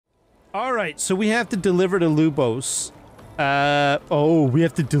All right, so we have to deliver to Lubos. Oh, we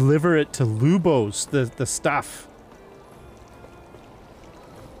have to deliver it to Lubos, the stuff.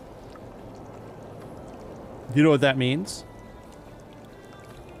 You know what that means?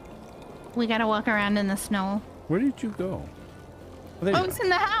 We gotta walk around in the snow. Where did you go? Oh, I was in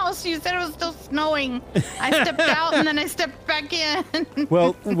the house. You said it was still snowing. I stepped out and then I stepped back in.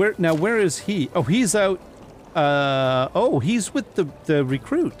 Well, where is he? Oh, he's out. Oh, he's with the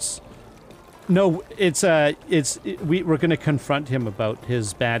recruits. No, we're going to confront him about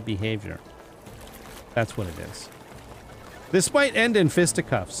his bad behavior. That's what it is. This might end in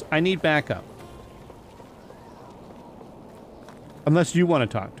fisticuffs. I need backup. Unless you want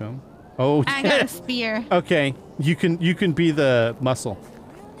to talk to him. Oh, I got a spear. Okay, you can be the muscle.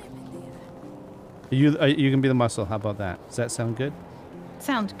 You can be the muscle. How about that? Does that sound good?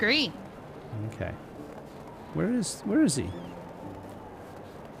 Sounds great. Okay. Where is he?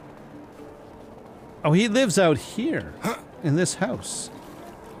 Oh, he lives out here in this house.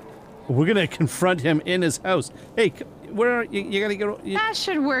 We're gonna confront him in his house. Hey, where are you? You gotta go. That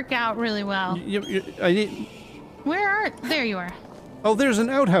should work out really well. I need. There you are. Oh, there's an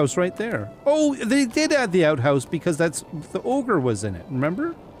outhouse right there. Oh, they did add the outhouse because the ogre was in it.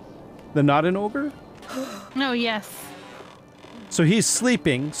 Remember? The not an ogre? Oh, yes. So he's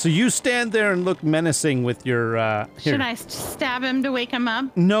sleeping. So you stand there and look menacing with your, here. Should I stab him to wake him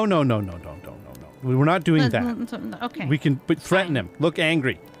up? No. We're not doing that. Okay. We can threaten him. Look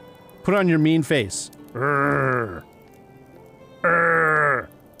angry. Put on your mean face. Urgh. Urgh.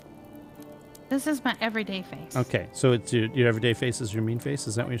 This is my everyday face. Okay, so it's your everyday face is your mean face?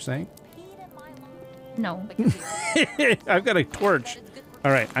 Is that what you're saying? No. I've got a torch.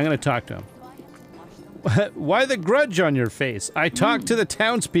 All right, I'm going to talk to him. Why the grudge on your face? I talked to the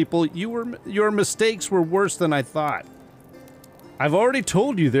townspeople. Your mistakes were worse than I thought. I've already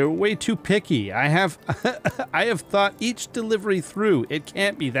told you they're way too picky. I have thought each delivery through. It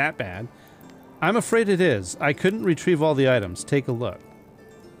can't be that bad. I'm afraid it is. I couldn't retrieve all the items. Take a look.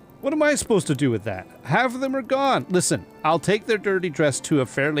 What am I supposed to do with that? Half of them are gone. Listen, I'll take their dirty dress to a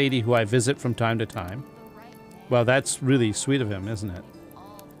fair lady who I visit from time to time. Well, that's really sweet of him, isn't it?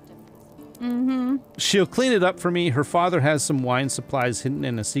 Mm-hmm. She'll clean it up for me. Her father has some wine supplies hidden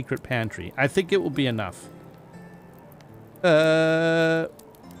in a secret pantry. I think it will be enough.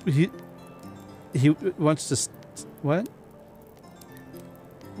 He wants to... What?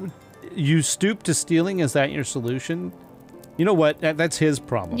 You stoop to stealing? Is that your solution? You know what? That's his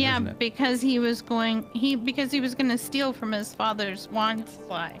problem, yeah, isn't it? because he was going to steal from his father's wine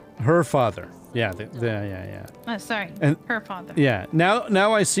supply. Her father. Yeah, yeah. Sorry, her father. Yeah.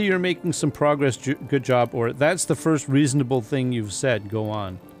 Now I see you're making some progress. Good job, or that's the first reasonable thing you've said. Go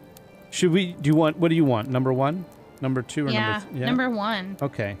on. Should we? What do you want? Number 1, number 2, or number? Yeah, number 1.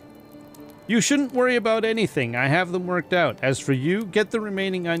 Okay. You shouldn't worry about anything. I have them worked out. As for you, get the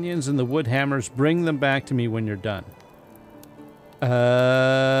remaining onions and the wood hammers. Bring them back to me when you're done.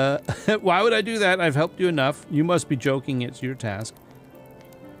 Why would I do that? I've helped you enough. You must be joking. It's your task.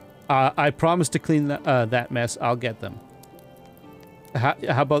 I promise to clean that mess. I'll get them. How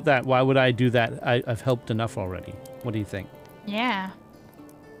about that? Why would I do that? I've helped enough already. What do you think? Yeah.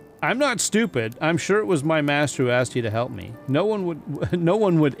 I'm not stupid. I'm sure it was my master who asked you to help me. No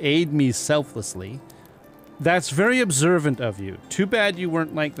one would aid me selflessly. That's very observant of you. Too bad you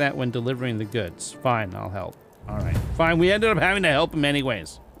weren't like that when delivering the goods. Fine, I'll help. All right, fine. We ended up having to help him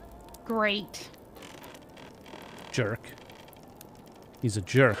anyways. Great. Jerk. He's a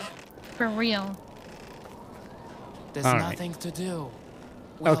jerk. For real. There's nothing to do.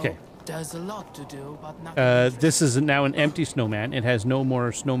 Well, okay. There's a lot to do, but nothing. This is now an empty snowman. It has no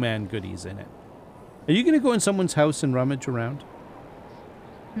more snowman goodies in it. Are you going to go in someone's house and rummage around?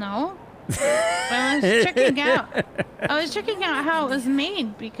 No. I was checking out how it was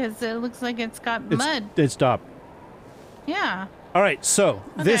made because it looks like it's got mud. It stopped. Yeah. All right, so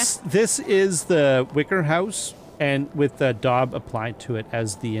this is the wicker house, and with the daub applied to it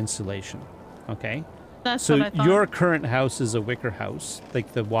as the insulation. Okay. That's what I thought. So your current house is a wicker house,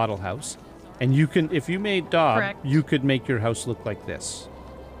 like the wattle house, and you can, if you made daub, Correct. you could make your house look like this.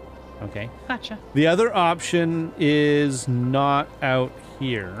 Okay. Gotcha. The other option is not out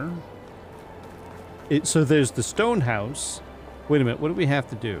here. So there's the stone house. Wait a minute, what do we have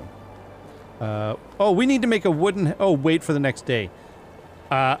to do? Oh, we need to make a wooden... Oh, wait for the next day.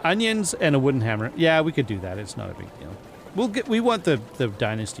 Onions and a wooden hammer. Yeah, we could do that. It's not a big deal. We want the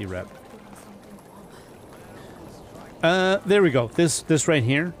dynasty rep. There we go. This right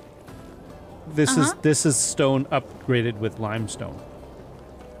here. This is stone upgraded with limestone.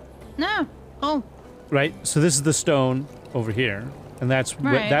 No. Oh. Right? So this is the stone over here. And that's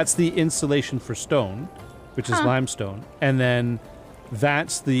that's the insulation for stone, which is limestone. And then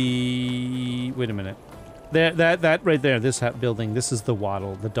that's the... Wait a minute. That right there, this building, this is the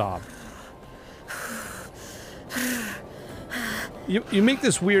wattle, the daub. You make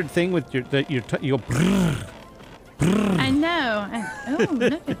this weird thing with you go... Brrr, brrr. I know. Oh,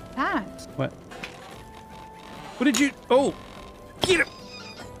 look at that. What? What did you... Oh! Get him!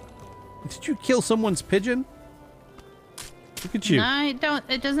 Did you kill someone's pigeon? Look at you. No, I don't.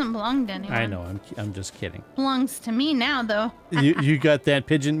 It doesn't belong to anyone. I know. I'm just kidding. Belongs to me now, though. You got that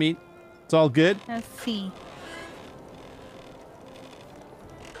pigeon meat? It's all good? Let's see.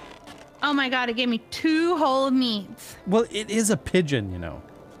 Oh my god, it gave me 2 whole meats. Well, it is a pigeon, you know.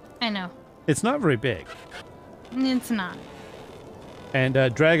 I know. It's not very big. It's not. And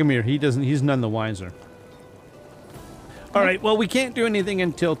Dragomir, he's none the wiser. All right, well, we can't do anything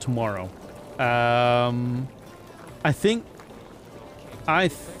until tomorrow. I think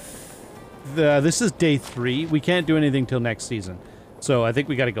this is day 3. We can't do anything till next season. So I think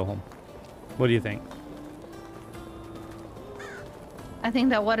we got to go home. What do you think? I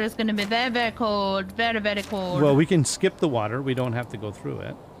think that water is going to be very, very cold. Very, very cold. Well, we can skip the water. We don't have to go through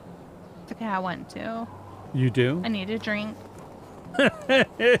it. It's okay, I want to. You do? I need a drink.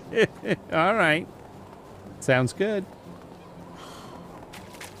 All right. Sounds good.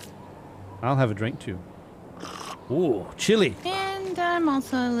 I'll have a drink too. Ooh, chilly. And I'm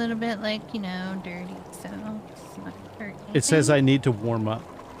also a little bit like, you know, dirty, so it's not hurt anything. It says I need to warm up.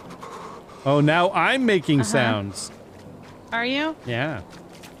 Oh, now I'm making sounds. Are you? Yeah.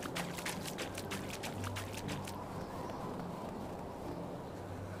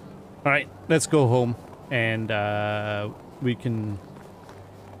 All right, let's go home, and we can...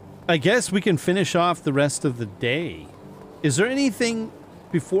 I guess we can finish off the rest of the day. Is there anything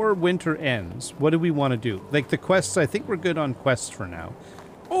before winter ends? What do we want to do? Like the quests, I think we're good on quests for now.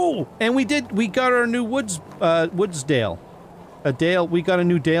 Oh, and we got our new woods dale. We got a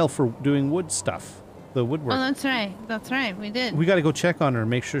new dale for doing wood stuff. The woodwork. Oh, that's right. That's right. We did. We got to go check on her and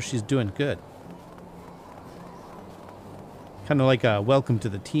make sure she's doing good. Kind of like a welcome to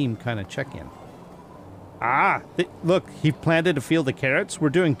the team kind of check-in. Look, he planted a field of carrots. We're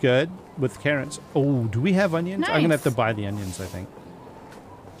doing good with carrots. Oh, do we have onions? Nice. I'm going to have to buy the onions, I think.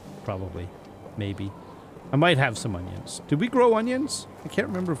 Probably. Maybe. I might have some onions. Did we grow onions? I can't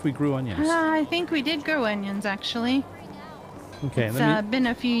remember if we grew onions. I think we did grow onions, actually. Okay. It's been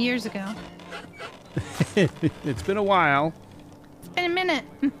a few years ago. It's been a while. It's been a minute.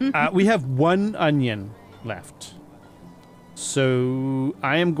 We have 1 onion left. So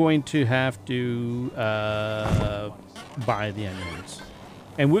I am going to have to buy the onions.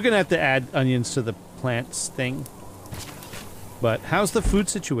 And we're going to have to add onions to the plants thing. But how's the food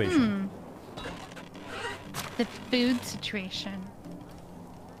situation? The food situation.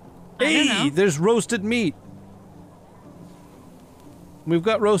 Hey, there's roasted meat. We've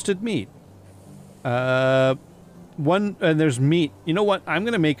got roasted meat. And there's meat. You know what? I'm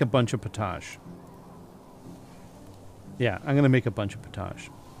going to make a bunch of potage. Yeah, I'm going to make a bunch of potage.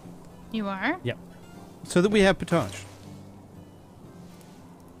 You are? Yep. So that we have potage.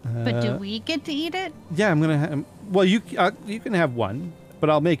 But do we get to eat it? Yeah, I'm going to have... Well, you can have 1,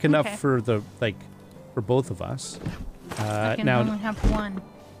 but I'll make enough for for both of us. I can only have 1.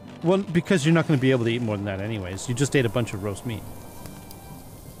 Well, because you're not going to be able to eat more than that anyways. You just ate a bunch of roast meat.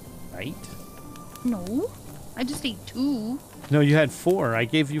 Right? No. I just ate 2. No, you had 4. I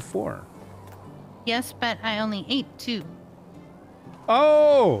gave you 4. Yes, but I only ate 2.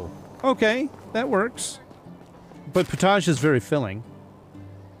 Oh! Okay. That works. But potage is very filling.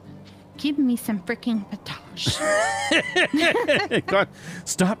 Give me some freaking potage. God,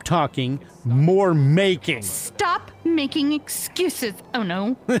 stop talking. More making. Stop making excuses. Oh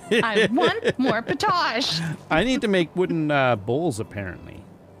no. I want more potage. I need to make wooden bowls, apparently.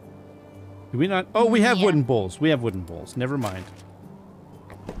 Do we not? Oh, we have wooden bowls. We have wooden bowls. Never mind.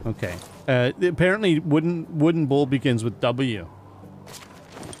 Okay. Apparently, wooden bowl begins with W.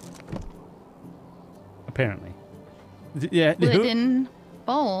 Apparently. Yeah. Wooden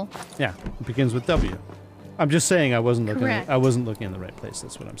bowl. Yeah, it begins with W. I'm just saying I wasn't looking. Correct. I wasn't looking in the right place.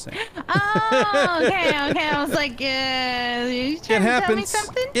 That's what I'm saying. Oh, okay. I was like, you trying to tell me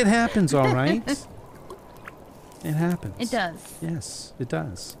something? It happens, all right. It happens. It does. Yes, it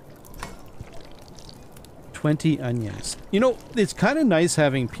does. 20 onions. You know, it's kind of nice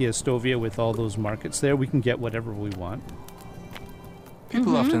having Piastovia with all those markets there. We can get whatever we want.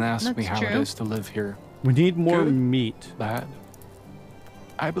 People often ask me that's how it true. is to live here. We need more Good. meat. Bad.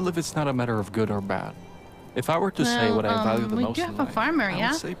 I believe it's not a matter of good or bad. If I were to say what I value the we most do in have a life, farmer, I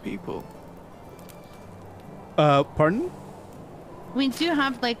yeah? would say people. Pardon? We do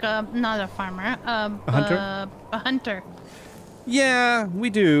have like not a farmer, A hunter? a hunter. Yeah, we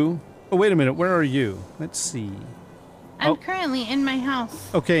do. Oh, wait a minute. Where are you? Let's see. I'm currently in my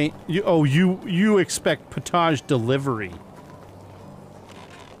house. Okay. You expect potage delivery.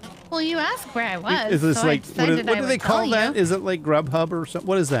 Well, you asked where I was. Is this so like I what do they call that? Is it like Grubhub or something?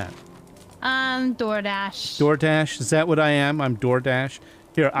 What is that? DoorDash. DoorDash? Is that what I am? I'm DoorDash.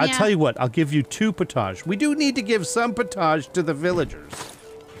 Here, I'll Yeah. tell you what. I'll give you 2 potage. We do need to give some potage to the villagers.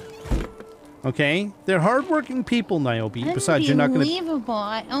 Okay? They're hardworking people, Nyobi. Besides, you're not going to... Unbelievable.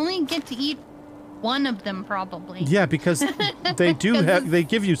 I only get to eat one of them, probably. Yeah, because they do have... They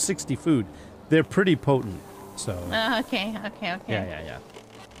give you 60 food. They're pretty potent, so... Okay. Yeah.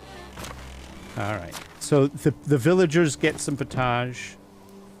 All right. So the villagers get some potage,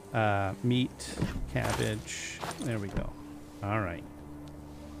 meat, cabbage. There we go. All right.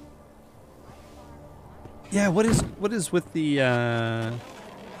 Yeah. What is with the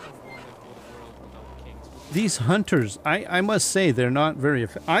these hunters? I must say they're not very.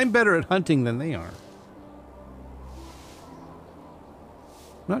 I'm better at hunting than they are.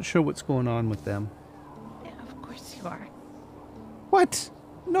 Not sure what's going on with them. Yeah, of course you are. What?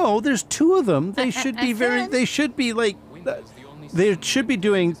 No, there's 2 of them. They should be they should be like, they should be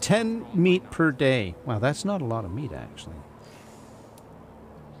doing 10 meat per day. Wow, that's not a lot of meat, actually.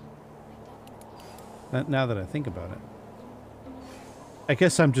 Now that I think about it. I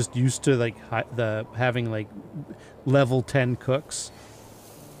guess I'm just used to, like, having, like, level 10 cooks.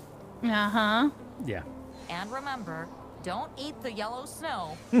 Uh-huh. Yeah. And remember, don't eat the yellow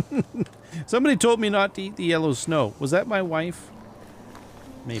snow. Somebody told me not to eat the yellow snow. Was that my wife?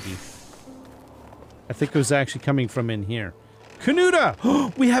 Maybe. I think it was actually coming from in here.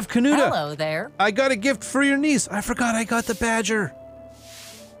 Canuta! We have Canuta! Hello there. I got a gift for your niece. I forgot I got the badger.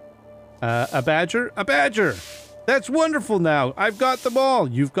 A badger? A badger! That's wonderful now. I've got them all.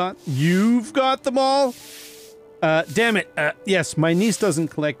 You've got them all? Damn it. Yes, my niece doesn't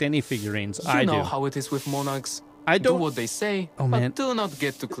collect any figurines. I do. You know how it is with monarchs. I don't... Do what they say, Oh, man. but do not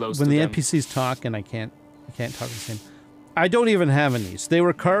get too close When to the them. NPCs talk and I can't talk the same. I don't even have a niece. They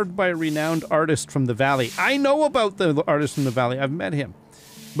were carved by a renowned artist from the valley. I know about the artist from the valley. I've met him.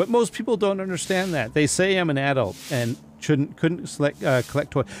 But most people don't understand that. They say I'm an adult and couldn't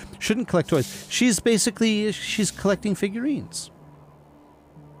collect toys. Shouldn't collect toys. She's collecting figurines.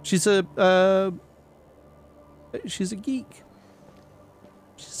 She's a geek.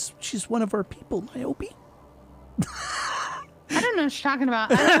 She's one of our people, Nyobi. I don't know what you're talking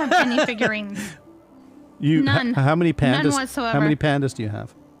about. I don't have any figurines. None. How many pandas? None whatsoever. How many pandas do you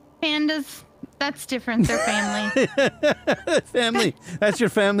have? Pandas, that's different. They're family. Family. That's your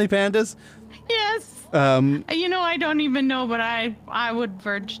family pandas? Yes. You know, I don't even know, but I would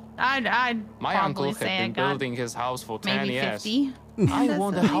verge. I'd My probably uncle say had I been got building his house for 10 maybe years. 50. I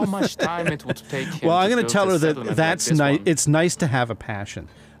wonder how much time it would take him. Well, I'm going going to tell her that that's nice. It's nice to have a passion.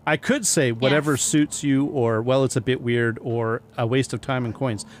 I could say whatever suits you, or, well, it's a bit weird, or a waste of time and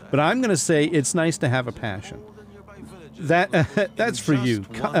coins. But I'm going to say it's nice to have a passion. That's for you,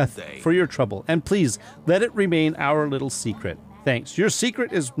 for your trouble. And please, let it remain our little secret. Thanks. Your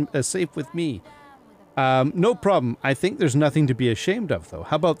secret is safe with me. No problem. I think there's nothing to be ashamed of, though.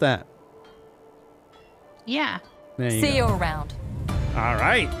 How about that? Yeah. See you around. All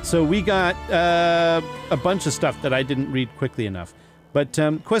right. So we got a bunch of stuff that I didn't read quickly enough. But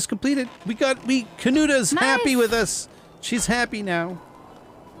quest completed. Canuta's happy with us. She's happy now.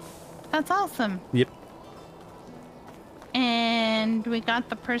 That's awesome. Yep. And we got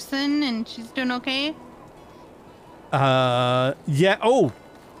the person, and she's doing okay. Yeah. Oh,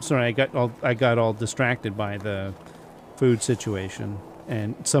 sorry. I got all distracted by the food situation,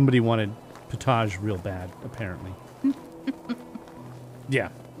 and somebody wanted potage real bad, apparently. Yeah.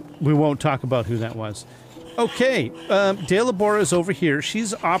 We won't talk about who that was. Okay, De Labora is over here.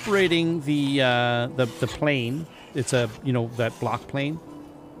 She's operating the plane. It's that block plane.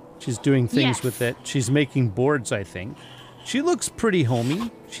 She's doing things with it. She's making boards, I think. She looks pretty homey.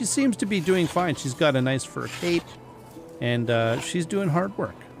 She seems to be doing fine. She's got a nice fur cape, and she's doing hard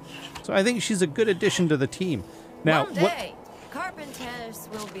work. So I think she's a good addition to the team. Now, one day, carpenters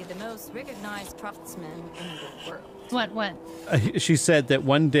will be the most recognized craftsmen in the world. What? She said that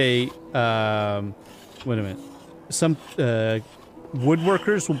one day. Wait a minute. Some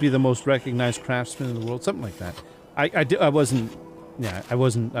woodworkers will be the most recognized craftsmen in the world. Something like that. I wasn't. Yeah, I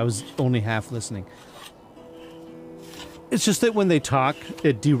wasn't. I was only half listening. It's just that when they talk,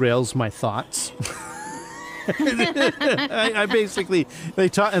 it derails my thoughts. I basically, they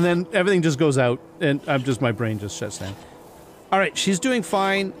talk and then everything just goes out, and my brain just shuts down. All right, she's doing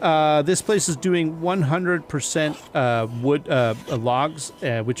fine. This place is doing 100% wood logs,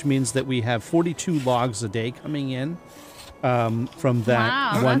 which means that we have 42 logs a day coming in from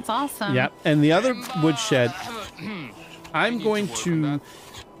that Wow, one. that's awesome. Yep, and the other woodshed, I'm going to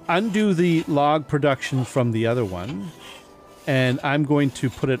undo the log production from the other one, and I'm going to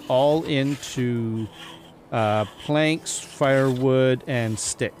put it all into planks, firewood, and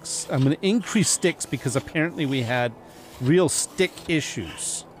sticks. I'm going to increase sticks because apparently we had real stick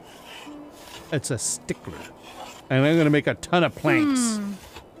issues. It's a stickler. And I'm going to make a ton of planks.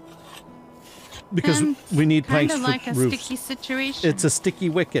 Because we need planks for like a roofs. sticky situation. It's a sticky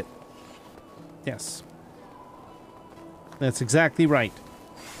wicket. Yes. That's exactly right.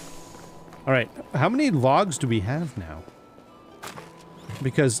 All right. How many logs do we have now?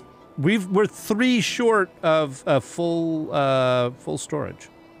 Because we're 3 short of full storage.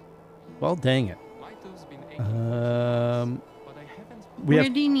 Well, dang it. Where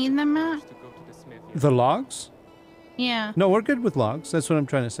do you need them at? The logs? Yeah. No, we're good with logs. That's what I'm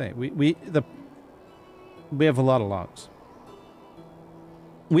trying to say. We have a lot of logs.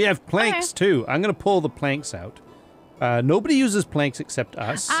 We have planks too. I'm gonna pull the planks out. Nobody uses planks except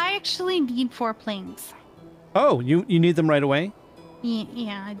us. I actually need 4 planks. Oh, you need them right away?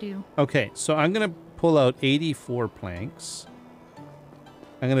 Yeah, I do. Okay, so I'm gonna pull out 84 planks.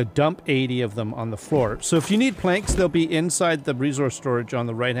 I'm gonna dump 80 of them on the floor. So if you need planks, they'll be inside the resource storage on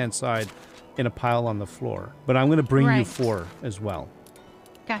the right-hand side in a pile on the floor. But I'm gonna bring you 4 as well.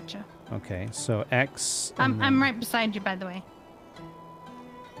 Gotcha. Okay, so X. I'm right beside you, by the way.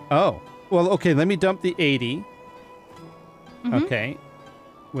 Oh, well, okay. Let me dump the 80. Okay.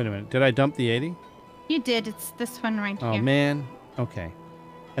 Wait a minute. Did I dump the 80? You did. It's this one right here. Oh man. Okay.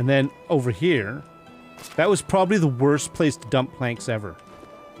 And then over here, that was probably the worst place to dump planks ever.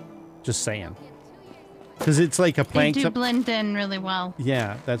 Just saying. Because it's like a plank. They do blend in really well.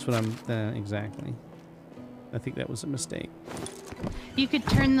 Yeah, that's what I'm. Exactly. I think that was a mistake. You could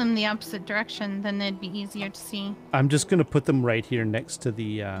turn them the opposite direction, then they'd be easier to see. I'm just gonna put them right here next to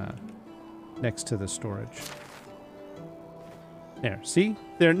the storage. There, see?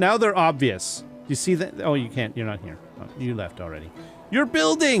 Now they're obvious. You see that? Oh, you can't. You're not here. Oh, you left already. You're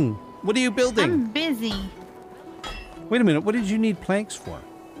building. What are you building? I'm busy. Wait a minute. What did you need planks for?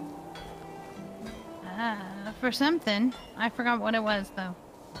 For something. I forgot what it was, though.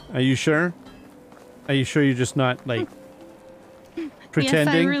 Are you sure? Are you sure you're just not like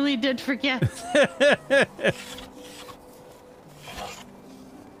pretending? Yes, I really did forget.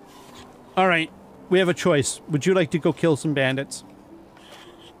 All right, we have a choice. Would you like to go kill some bandits?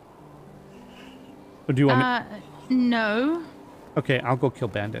 Or do you want me? No. Okay, I'll go kill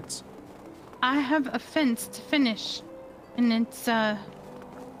bandits. I have a fence to finish, and it's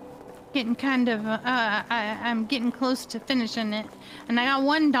getting kind of I'm getting close to finishing it, and I got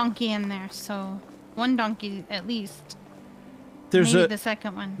 1 donkey in there, so 1 donkey at least. There's Maybe the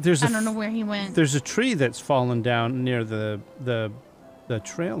second one. I don't know where he went. There's a tree that's fallen down near the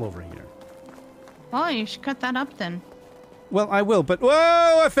trail over here. Oh, you should cut that up then. Well, I will, but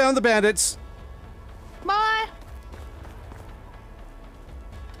whoa! I found the bandits. Bye.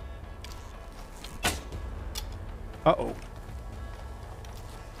 Uh-oh.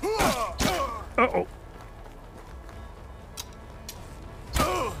 Uh-oh.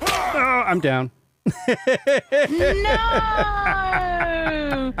 Oh, I'm down. No!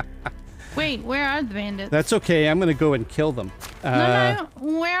 Wait, where are the bandits? That's okay. I'm gonna go and kill them. No.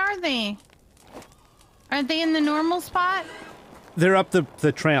 Where are they? Are they in the normal spot? They're up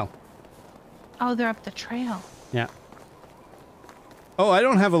the trail. Oh, they're up the trail. Yeah. Oh, I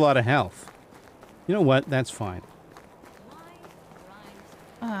don't have a lot of health. You know what? That's fine.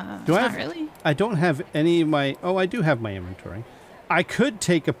 Do I have? Really? I don't have any of my. Oh, I do have my inventory. I could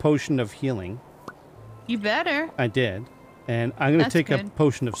take a potion of healing. You better. I did, and I'm gonna take a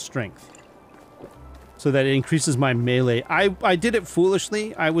potion of strength, so that it increases my melee. I did it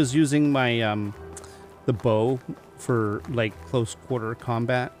foolishly. I was using my the bow for like close quarter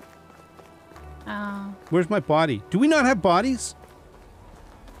combat. Oh. Where's my body? Do we not have bodies?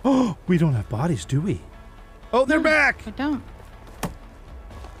 Oh, we don't have bodies, do we? Oh, they're back. I don't.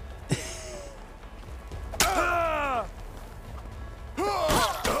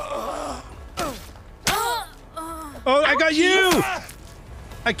 Oh, I got you!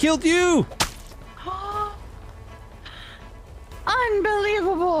 I killed you!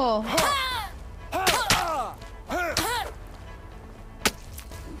 Unbelievable!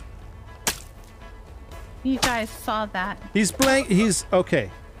 You guys saw that. He's blank. He's okay.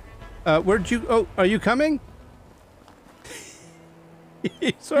 Where'd you? Oh, are you coming?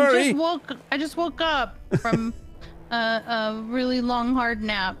 Sorry. I just woke up from a really long hard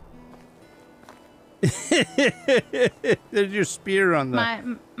nap. There's your spear on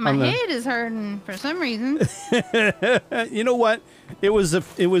the. My head is hurting for some reason. You know what?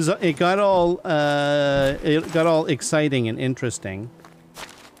 It got all exciting and interesting.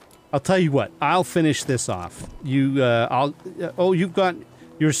 I'll tell you what. I'll finish this off. You've got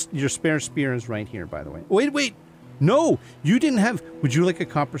your spare spear is right here, by the way. Wait. No, you didn't have. Would you like a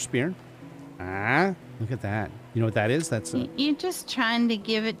copper spear? Ah, look at that. You know what that is? That's You're just trying to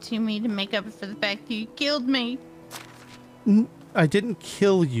give it to me to make up for the fact that you killed me. I didn't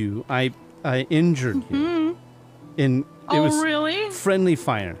kill you. I injured you. It was really? friendly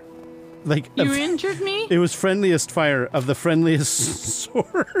fire. Like you injured me? It was friendliest fire of the friendliest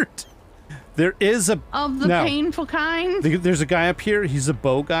sort. There is a painful kind. There's a guy up here. He's a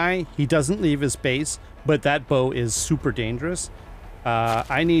bow guy. He doesn't leave his base, but that bow is super dangerous.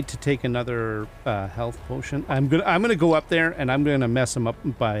 I need to take another health potion. I'm gonna go up there and I'm gonna mess him up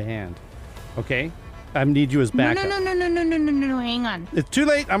by hand. Okay? I need you as backup. No, hang on. It's too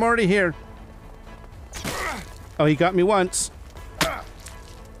late. I'm already here. Oh, he got me once.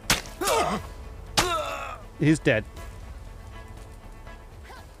 He's dead.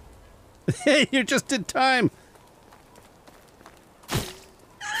 Hey, you're just in time.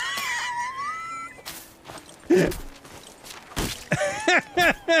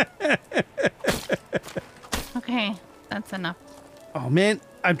 Okay, that's enough. Oh man,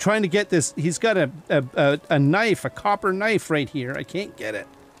 I'm trying to get this. He's got a knife, a copper knife right here. I can't get it.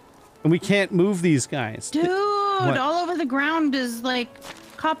 And we can't move these guys. Dude, What? all over the ground is like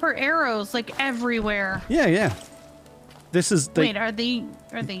copper arrows, like everywhere. Yeah. This is Wait, are they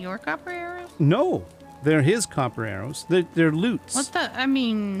your copper arrows? No, they're his copper arrows. They're loots. What the? I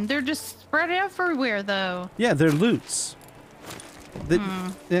mean, they're just spread everywhere, though. Yeah, they're loots.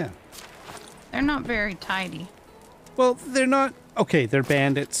 Yeah. They're not very tidy. Well, they're not. Okay, they're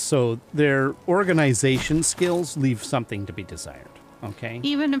bandits, so their organization skills leave something to be desired. Okay.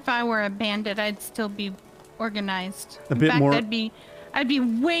 Even if I were a bandit, I'd still be organized. A bit more. I'd be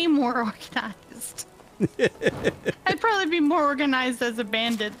way more organized. I'd probably be more organized as a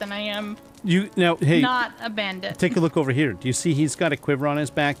bandit than I am. Hey, not a bandit. Take a look over here. Do you see he's got a quiver on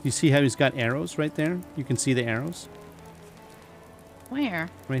his back? Do you see how he's got arrows right there? You can see the arrows. Where?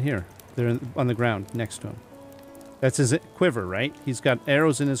 Right here. They're on the ground next to him. That's his quiver, right? He's got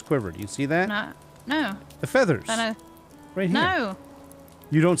arrows in his quiver. Do you see that? No. The feathers. Right here. No.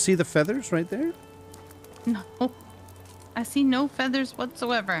 You don't see the feathers right there? No. I see no feathers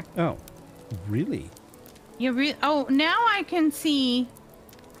whatsoever. Oh, really? Oh, now I can see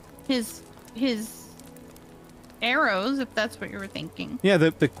his arrows, if that's what you were thinking. Yeah,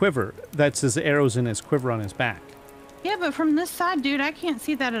 the quiver. That's his arrows in his quiver on his back. Yeah, but from this side, dude, I can't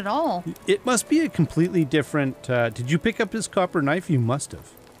see that at all. It must be a completely different... did you pick up his copper knife? You must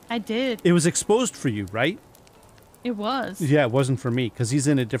have. I did. It was exposed for you, right? It was. Yeah, it wasn't for me, because he's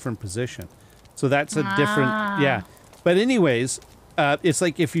in a different position. So that's a different... Yeah. But anyways, it's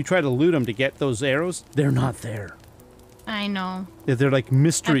like if you try to loot them to get those arrows, they're not there. I know. They're like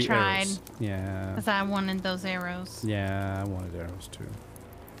mystery I tried. arrows. Yeah. Because I wanted those arrows. Yeah, I wanted arrows too.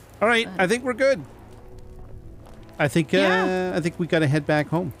 All right, I think we're good. I think we gotta head back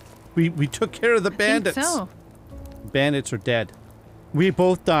home. We took care of the bandits. I think so. Bandits are dead. We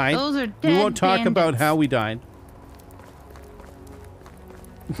both died. Those are dead. We won't talk bandits. about how we died.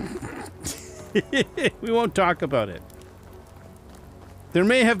 We won't talk about it. There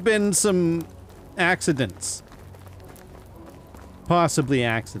may have been some accidents. Possibly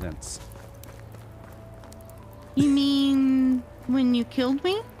accidents. You mean when you killed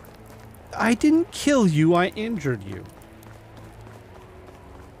me? I didn't kill you, I injured you.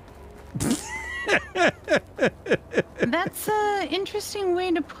 That's an interesting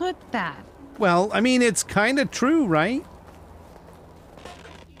way to put that. Well, I mean, it's kind of true, right?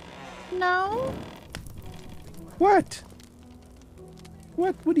 No. What?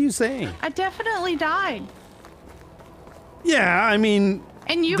 What are you saying? I definitely died. Yeah, I mean...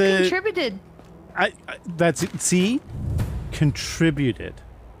 And you contributed. That's it. See? Contributed.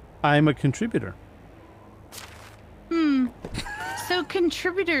 I'm a contributor. So,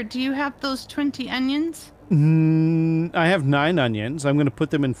 contributor, do you have those 20 onions? I have 9 onions. I'm going to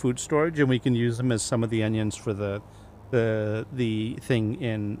put them in food storage, and we can use them as some of the onions for the thing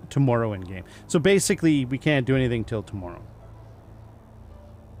in tomorrow in game. So basically, we can't do anything till tomorrow.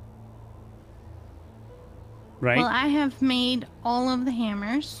 Right? Well, I have made all of the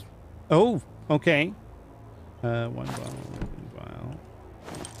hammers. Oh, okay. 1 vial.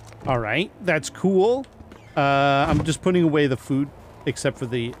 All right, that's cool. I'm just putting away the food, except for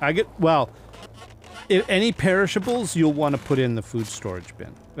the... if any perishables, you'll want to put in the food storage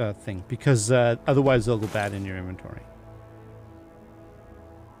bin thing, because otherwise they'll go bad in your inventory.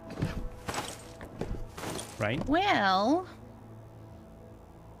 Right? Well,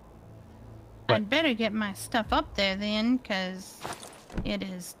 What? I'd better get my stuff up there then, because it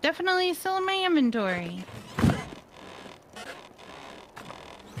is definitely still in my inventory.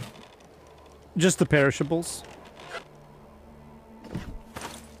 Just the perishables?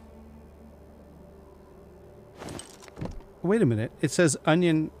 Wait a minute. It says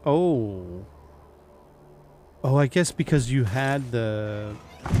onion. Oh. Oh, I guess because you had the...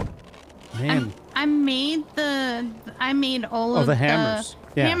 Man. I made all of the hammers.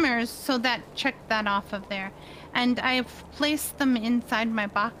 Yeah. hammers, so that checked that off of there. And I've placed them inside my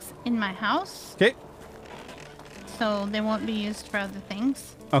box in my house, Okay. so they won't be used for other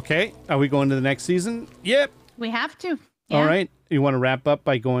things. Okay. Are we going to the next season? Yep. We have to. Yeah. All right. You want to wrap up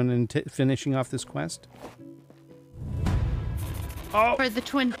by going and finishing off this quest? Oh. For the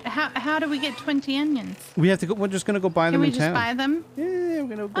how do we get 20 onions? We have to go. We're just going to go buy Can them we in just town. buy them? Yeah, we're going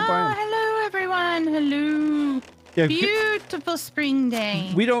to go buy Oh, them. hello everyone. Hello. Yeah, Beautiful spring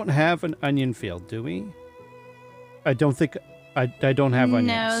day. we don't have an onion field, do we? I don't think... I don't have onions.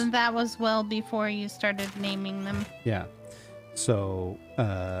 No, that was well before you started naming them. Yeah. So,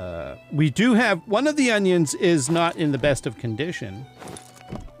 we do have... One of the onions is not in the best of condition,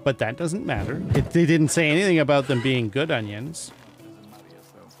 but that doesn't matter. They didn't say anything about them being good onions.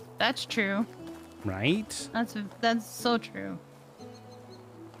 That's true. Right? That's so true.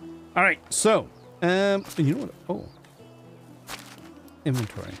 All right, so... and you know what? Oh.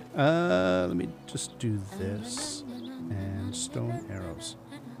 Inventory. Let me just do this. And stone arrows.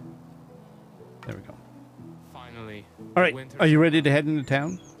 There we go. Finally. All right, are you ready to head into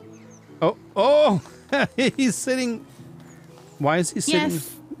town? Oh, he's sitting. Why is he sitting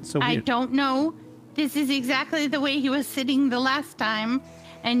Yes, so I weird? don't know. This is exactly the way he was sitting the last time,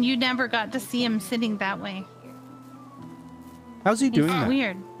 and you never got to see him sitting that way. How's he doing that?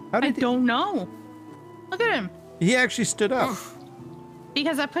 Weird. How I did he- don't know. Look at him. He actually stood up.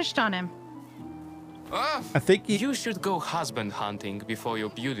 Because I pushed on him. Ah, I think he... you should go husband hunting before your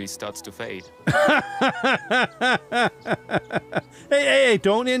beauty starts to fade. Hey,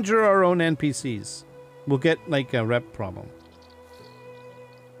 don't injure our own NPCs. We'll get, like, a rep problem.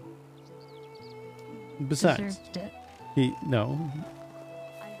 Besides, Deserved it. no.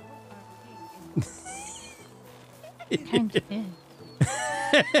 Kind of did.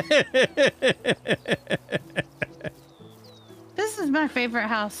 This is my favorite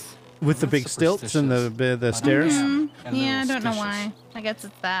house. With the big stilts and the stairs? And Yeah, I little don't know stitches. why. I guess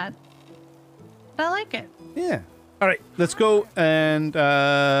it's that. But I like it. Yeah. All right, let's go and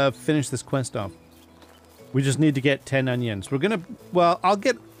finish this quest off. We just need to get 10 onions. We're going to... Well, I'll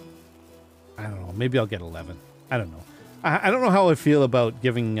get... I don't know. Maybe I'll get 11. I don't know. I don't know how I feel about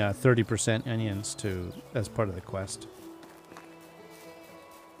giving 30% onions as part of the quest.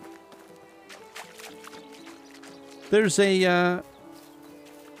 There's a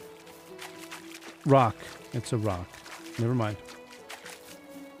rock. It's a rock. Never mind.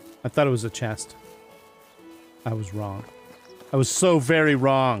 I thought it was a chest. I was wrong. I was so very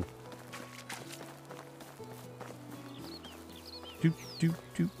wrong.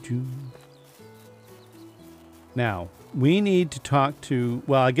 Now, we need to talk to...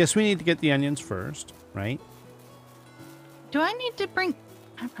 Well, I guess we need to get the onions first, right? Do I need to bring...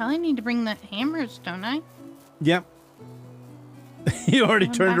 I probably need to bring the hammers, don't I? Yep. You already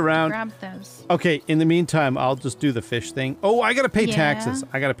I'm turned back to around. grab those. Okay, in the meantime, I'll just do the fish thing. Oh, I gotta pay Yeah. taxes.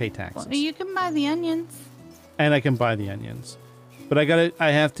 I gotta pay taxes. Well, you can buy the onions. And I can buy the onions. But I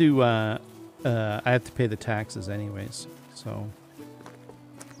have to pay the taxes anyways. So...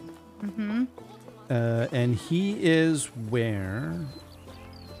 Mm-hmm. And he is where...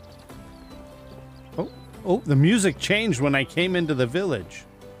 Oh, the music changed when I came into the village.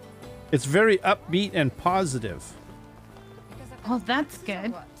 It's very upbeat and positive. Oh, that's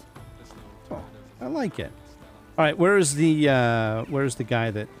good. Oh, I like it. All right, where's the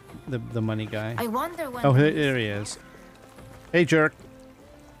guy that... The money guy? I wonder when. Oh, here he is. Hey, jerk.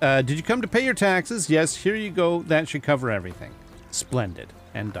 Did you come to pay your taxes? Yes, here you go. That should cover everything. Splendid.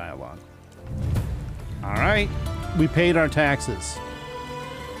 End dialogue. All right. We paid our taxes.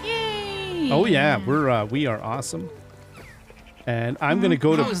 Yay! Oh, yeah. We are awesome. And I'm going to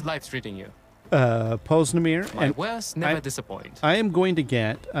go How to is life treating you? Posnamir. My And wares never disappoint. I am going to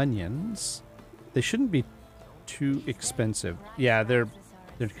get onions. They shouldn't be too expensive. Yeah, they're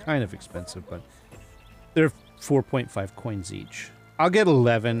kind of expensive, but they're 4.5 coins each. I'll get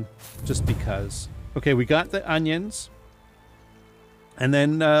 11 just because. Okay, we got the onions. And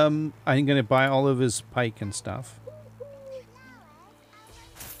then I'm going to buy all of his pike and stuff.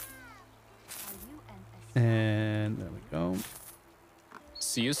 And there we go.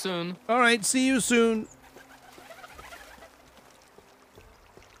 See you soon. All right, see you soon.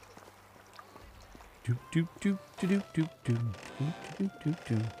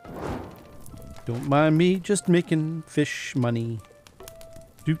 Don't mind me just making fish money.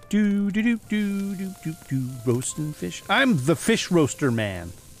 Roasting fish. I'm the fish roaster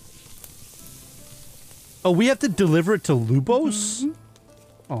man. Oh, we have to deliver it to Lubos?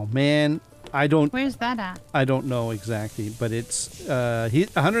 Oh man, I don't. Where's that at? I don't know exactly, but it's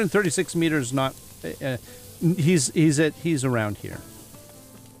 136 meters. Not. He's around here.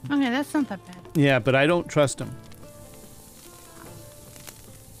 Okay, that's not that bad. Yeah, but I don't trust him.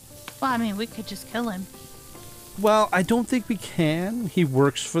 Well, I mean, we could just kill him. Well, I don't think we can. He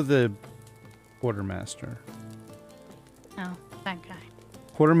works for the quartermaster. Oh, that guy.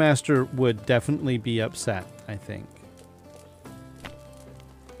 Quartermaster would definitely be upset, I think.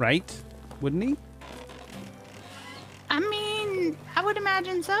 Right? Wouldn't he? I mean, I would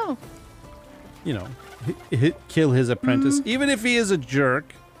imagine so. You know, kill his apprentice, even if he is a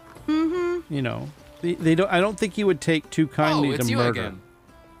jerk. You know, they don't. I don't think he would take too kindly to you murder. again.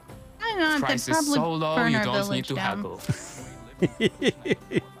 I don't know. They'd Price is probably so low, burn you our don't need village to down. haggle.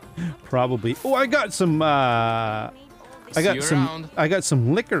 Probably. Oh, I got some. I got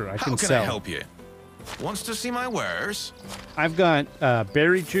some liquor I can How can sell. I help you? Wants to see my wares? I've got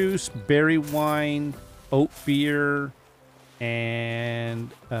berry juice, berry wine, oat beer,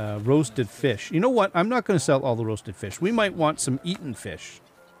 and roasted fish. You know what? I'm not going to sell all the roasted fish. We might want some eaten fish.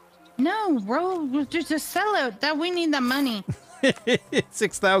 No, bro, just sell it. That we need the money.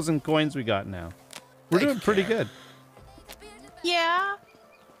 6,000 coins we got now. We're doing pretty good. Yeah.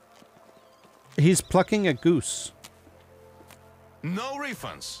 He's plucking a goose. No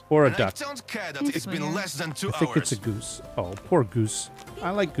refunds. Or a And duck. I don't care that It's it's been weird. less than 2 I think hours. it's a goose. Oh, poor goose. I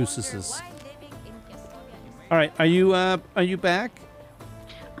like gooses. All right, are you back?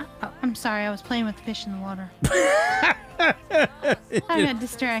 I'm sorry, I was playing with fish in the water. I got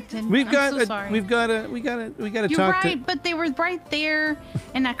distracted. We've I'm got so sorry. we got to You're talk right, to. but they were right there,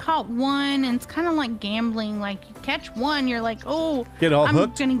 and I caught one, and it's kind of like gambling. Like, you catch one, you're like, oh, Get all I'm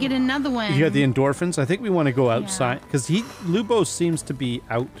hooked? gonna get another one. You got the endorphins. I think we want to go outside because Lubos seems to be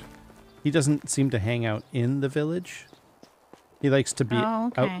out. He doesn't seem to hang out in the village. He likes to be Oh,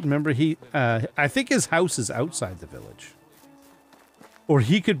 okay. out. Remember, I think his house is outside the village. Or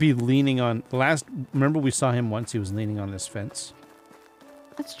he could be leaning on remember we saw him once, he was leaning on this fence.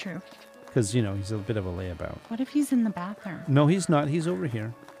 That's true. Because, you know, he's a bit of a layabout. What if he's in the bathroom? No, he's not. He's over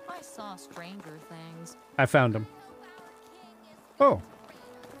here. I saw Stranger Things. I found him. Oh.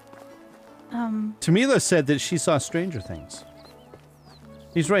 Um, Tamila said that she saw Stranger Things.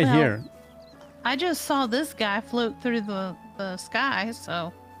 He's right Well, here. I just saw this guy float through the sky,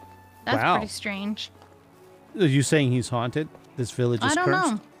 so that's Wow. pretty strange. Are you saying he's haunted? This village is I don't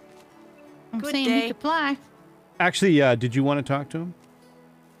cursed? know. I'm Good saying day. he could fly. Actually, did you want to talk to him?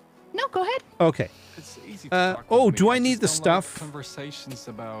 No, go ahead. Okay. It's easy to talk oh, with do me. I need just the don't like stuff? Conversations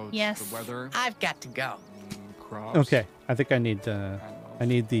about Yes. the weather, I've got to go. crops, Okay. I think I need the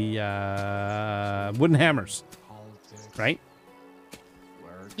wooden hammers, politics, right?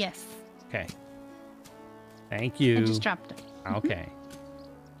 work. Yes. Okay. Thank I you. just dropped it. Okay.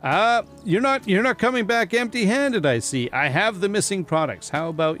 You're not coming back empty-handed, I see. I have the missing products. How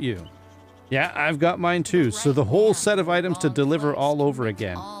about you? Yeah, I've got mine too. So the whole set of items to deliver all over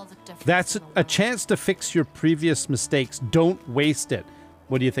again. That's a chance to fix your previous mistakes. Don't waste it.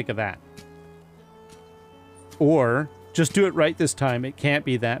 What do you think of that? Or just do it right this time. It can't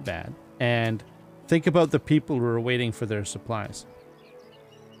be that bad. And think about the people who are waiting for their supplies.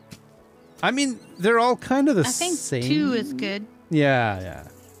 I mean, they're all kind of the I think same. 2 is good. Yeah.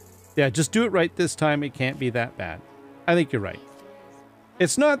 Yeah, just do it right this time. It can't be that bad. I think you're right.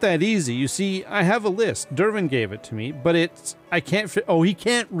 It's not that easy. You see, I have a list. Dervin gave it to me, but I can't fit. Oh, he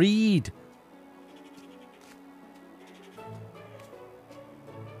can't read.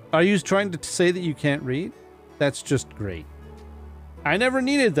 Are you trying to say that you can't read? That's just great. I never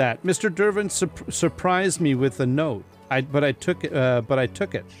needed that. Mr. Dervin surprised me with a note. But I took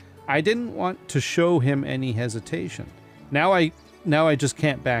it. I didn't want to show him any hesitation. Now I just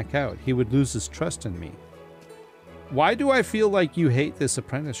can't back out. He would lose his trust in me. Why do I feel like you hate this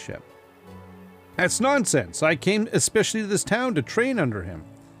apprenticeship? That's nonsense. I came especially to this town to train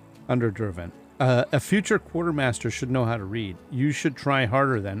under Dervin. A future quartermaster should know how to read. You should try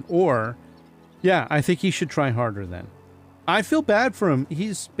harder then. Or, yeah, I think he should try harder then. I feel bad for him. He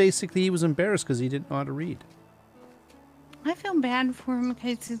was embarrassed because he didn't know how to read. I feel bad for him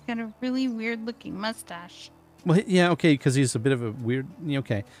because he's got a really weird looking mustache. Well, yeah, okay, because he's a bit of a weird.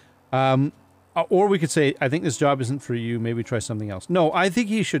 Okay, or we could say, I think this job isn't for you. Maybe try something else. No, I think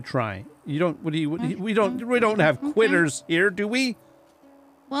he should try. You don't. What do you? We don't have quitters here, do we?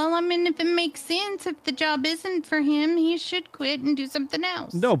 Well, I mean, if it makes sense, if the job isn't for him, he should quit and do something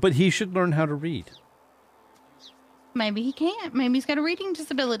else. No, but he should learn how to read. Maybe he can't. Maybe he's got a reading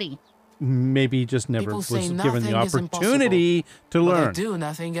disability. Maybe he just never People was say given the nothing is opportunity to But I learn. do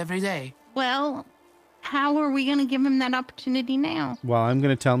nothing every day. Well, how are we going to give him that opportunity now? Well, I'm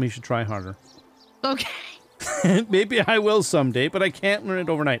going to tell him he should try harder. Okay. Maybe I will someday, but I can't learn it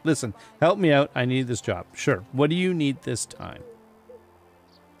overnight. Listen, help me out. I need this job. Sure. What do you need this time?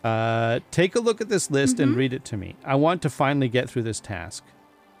 Take a look at this list and read it to me. I want to finally get through this task.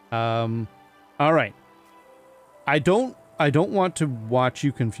 All right. I don't want to watch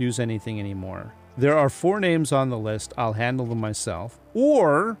you confuse anything anymore. There are 4 names on the list. I'll handle them myself.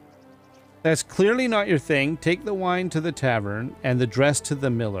 Or, that's clearly not your thing. Take the wine to the tavern and the dress to the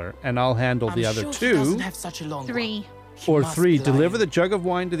miller, and I'll handle the other sure 2. He doesn't have such a long 3. one. He Or must 3, lie. deliver the jug of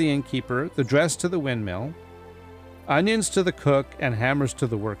wine to the innkeeper, the dress to the windmill, onions to the cook, and hammers to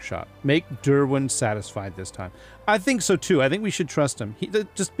the workshop. Make Derwin satisfied this time. I think so too. I think we should trust him.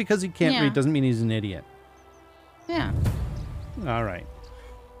 Just because he can't Yeah. read doesn't mean he's an idiot. Yeah. All right.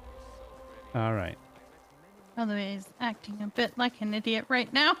 All right. By the way, he's acting a bit like an idiot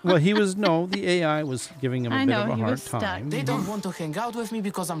right now. Well, he was, no, the AI was giving him a I bit know, of a he hard was stuck. time. They don't want to hang out with me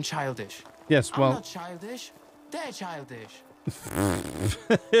because I'm childish. Yes, I'm well, not childish. They're childish.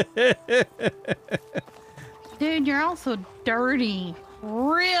 Dude, you're also dirty.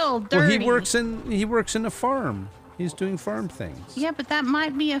 Real dirty. well, he works in a farm. He's doing farm things. Yeah, but that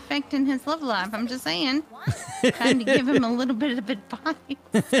might be affecting his love life. I'm just saying. Trying to give him a little bit of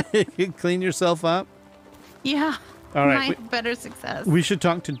advice. You clean yourself up. Yeah. All right, Might have better success. We should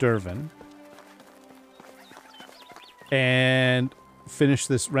talk to Dervin and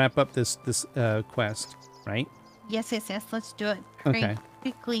wrap up this quest, right? Yes. Let's do it. Okay.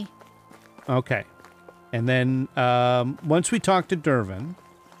 Quickly. Okay. And then once we talk to Dervin,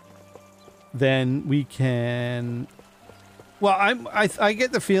 then we can. Well, I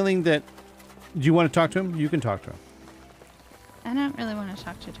get the feeling that. Do you want to talk to him? You can talk to him. I don't really want to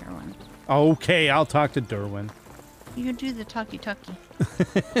talk to Derwin. Okay, I'll talk to Derwin. You do the talkie-talkie.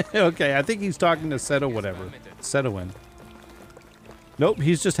 Okay, I think he's talking to Seto whatever. Setowin. Nope,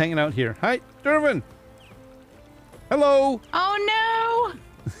 he's just hanging out here. Hi, Dervin. Hello. Oh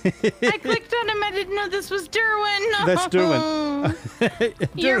no! I clicked on him. I didn't know this was Derwin. That's Derwin.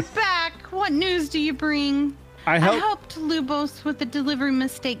 You're back. What news do you bring? I I helped. helped Lubos with the delivery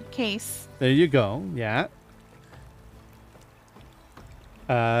mistake case. There you go. Yeah.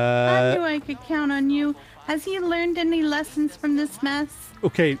 I knew I could count on you. Has he learned any lessons from this mess?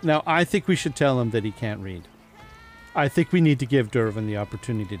 Okay, now I think we should tell him that he can't read. I think we need to give Dervin the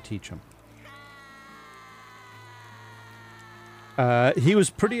opportunity to teach him. He was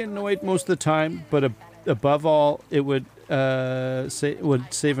pretty annoyed most of the time, but above all, it would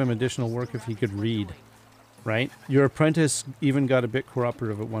save him additional work if he could read. Right? Your apprentice even got a bit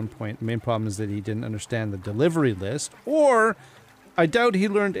cooperative at one point. The main problem is that he didn't understand the delivery list, or I doubt he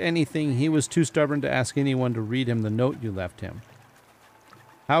learned anything. He was too stubborn to ask anyone to read him the note you left him.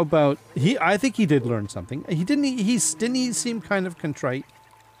 How about I think he did learn something. Didn't he seem kind of contrite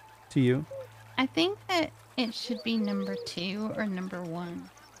to you? I think that it should be number 2 or number 1.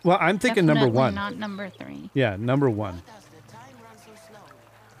 Well, I'm thinking Definitely number 1. not number 3. Yeah, number 1.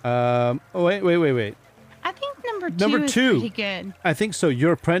 Oh, wait. I think number 2 Number is 2. pretty good. I think so.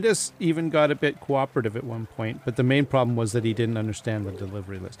 Your apprentice even got a bit cooperative at one point, but the main problem was that he didn't understand the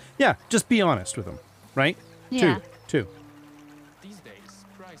delivery list. Yeah, just be honest with him, right? Yeah. 2. These days,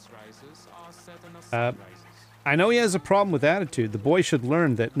 price rises are set on a set rises. I know he has a problem with attitude. The boy should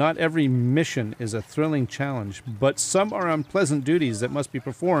learn that not every mission is a thrilling challenge, but some are unpleasant duties that must be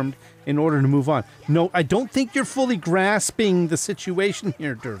performed in order to move on. No, I don't think you're fully grasping the situation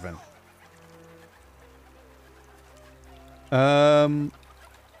here, Dervin.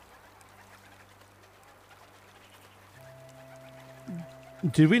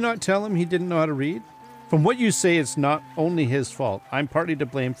 Did we not tell him he didn't know how to read? From what you say, it's not only his fault. I'm partly to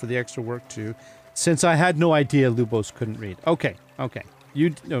blame for the extra work too, since I had no idea Lubos couldn't read. Okay.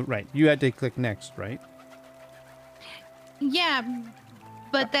 Right. You had to click next, right? Yeah,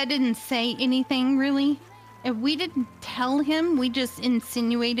 but that didn't say anything really. If we didn't tell him, we just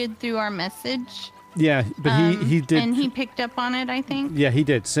insinuated through our message. Yeah, but he did. And he picked up on it, I think. Yeah, he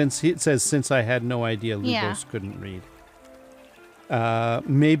did. It says, since I had no idea Lubos Yeah. couldn't read.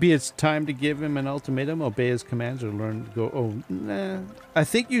 Maybe it's time to give him an ultimatum, obey his commands, or learn to go, oh, nah. I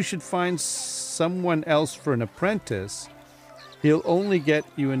think you should find someone else for an apprentice. He'll only get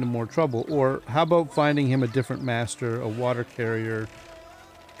you into more trouble. Or how about finding him a different master, a water carrier,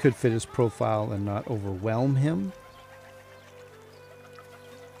 could fit his profile and not overwhelm him?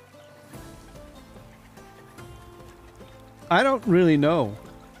 I don't really know.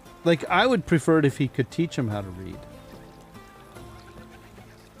 Like, I would prefer it if he could teach him how to read.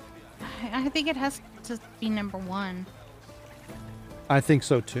 I think it has to be number one. I think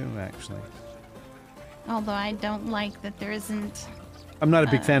so too, actually. Although I don't like that there isn't. I'm not a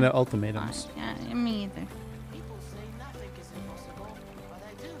big fan of ultimatums. Yeah, me either.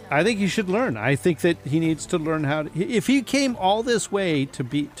 I think he should learn. I think that he needs to learn how to. If he came all this way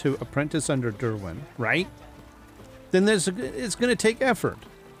to apprentice under Derwin, right? Then it's going to take effort,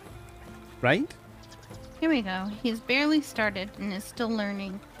 right? Here we go. He's barely started and is still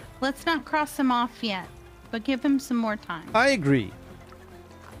learning. Let's not cross him off yet, but give him some more time. I agree.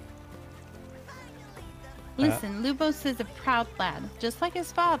 Listen, Lubos is a proud lad, just like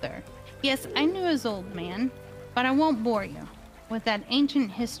his father. Yes, I knew his old man, but I won't bore you with that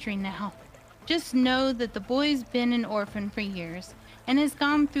ancient history now. Just know that the boy's been an orphan for years and has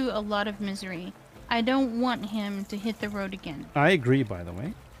gone through a lot of misery. I don't want him to hit the road again. I agree, by the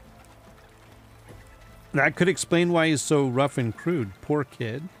way. That could explain why he's so rough and crude. Poor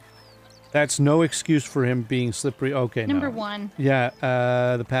kid. That's no excuse for him being slippery. Okay, Number no. one. Yeah,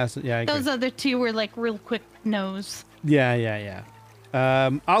 the past. Yeah, I Those agree. other two were like real quick no's. Yeah.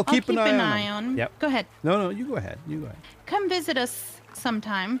 I'll keep an eye on him. Yep. Go ahead. No, you go ahead. You go ahead. Come visit us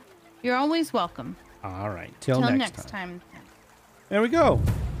sometime. You're always welcome. All right. Till Till next time. There we go.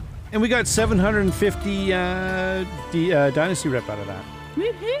 And we got 750 Dynasty rep out of that.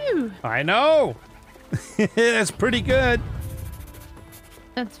 Woohoo! I know. That's pretty good.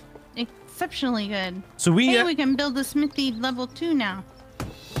 That's exceptionally good. So we Hey, we can build a smithy level 2 now.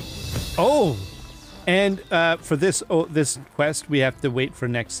 Oh, and for this quest, we have to wait for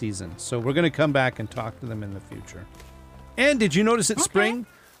next season. So we're going to come back and talk to them in the future. And did you notice at spring,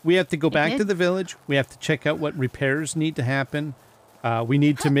 we have to go back to the village. We have to check out what repairs need to happen. We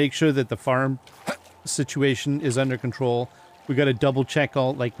need to make sure that the farm situation is under control. We got to double check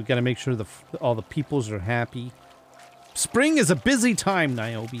we got to make sure all the peoples are happy. Spring is a busy time,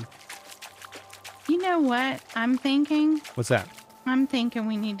 Nyobi. You know what I'm thinking? What's that? I'm thinking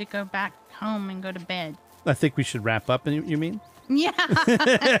we need to go back home and go to bed. I think we should wrap up, you mean? Yeah.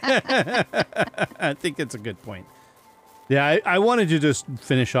 I think it's a good point. Yeah, I wanted to just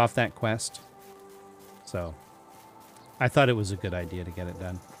finish off that quest. So, I thought it was a good idea to get it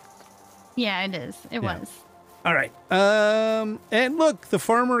done. Yeah, it is. It was. All right. And look, the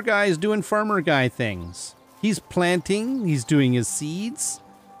farmer guy is doing farmer guy things. He's planting. He's doing his seeds.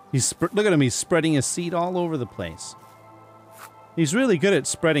 Look at him. He's spreading his seed all over the place. He's really good at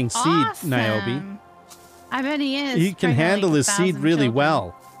spreading seed, Nyobi. I bet he is. He can handle his seed really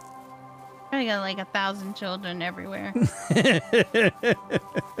well. I got like 1,000 children everywhere.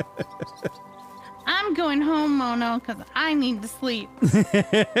 I'm going home, Mono, because I need to sleep.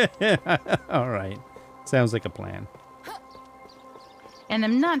 All right. Sounds like a plan. And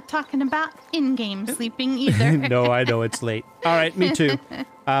I'm not talking about in-game sleeping either. No, I know it's late. All right, me too.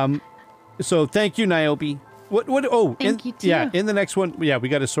 So thank you, Nyobi. Oh, thank you too. Yeah, in the next one, we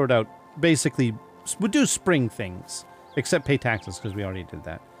got to sort out. Basically, we'll do spring things, except pay taxes because we already did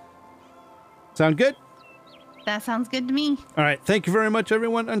that. Sound good? That sounds good to me. All right, thank you very much,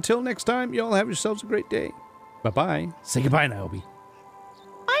 everyone. Until next time, you all have yourselves a great day. Bye-bye. Say goodbye, Nyobi.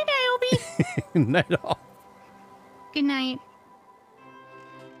 Bye, Nyobi. Night all. Good night.